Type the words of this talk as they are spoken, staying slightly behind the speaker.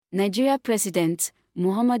Nigeria President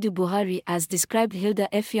Muhammadu Buhari has described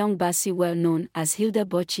Hilda F. Young Baci, well known as Hilda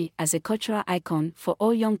Baci, as a cultural icon for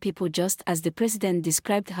all young people, just as the president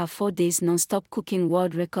described her 4 days non-stop cooking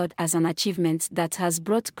world record as an achievement that has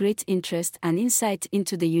brought great interest and insight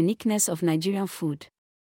into the uniqueness of Nigerian food.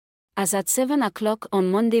 As at 7 o'clock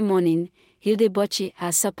on Monday morning, Hilda Baci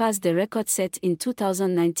has surpassed the record set in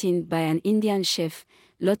 2019 by an Indian chef,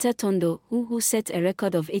 Lotte Tondo, who set a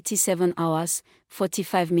record of 87 hours,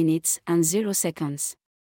 45 minutes and 0 seconds.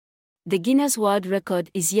 The Guinness World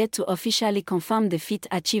Record is yet to officially confirm the feat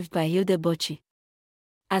achieved by Hilda Baci.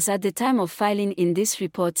 As at the time of filing in this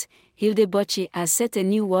report, Hilda Baci has set a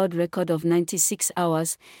new world record of 96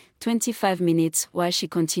 hours, 25 minutes while she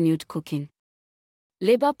continued cooking.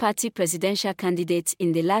 Labour Party presidential candidate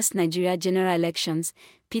in the last Nigeria general elections,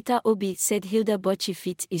 Peter Obi, said Hilda Baci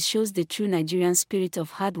feat shows the true Nigerian spirit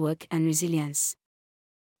of hard work and resilience.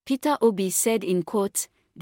 Peter Obi said in quote,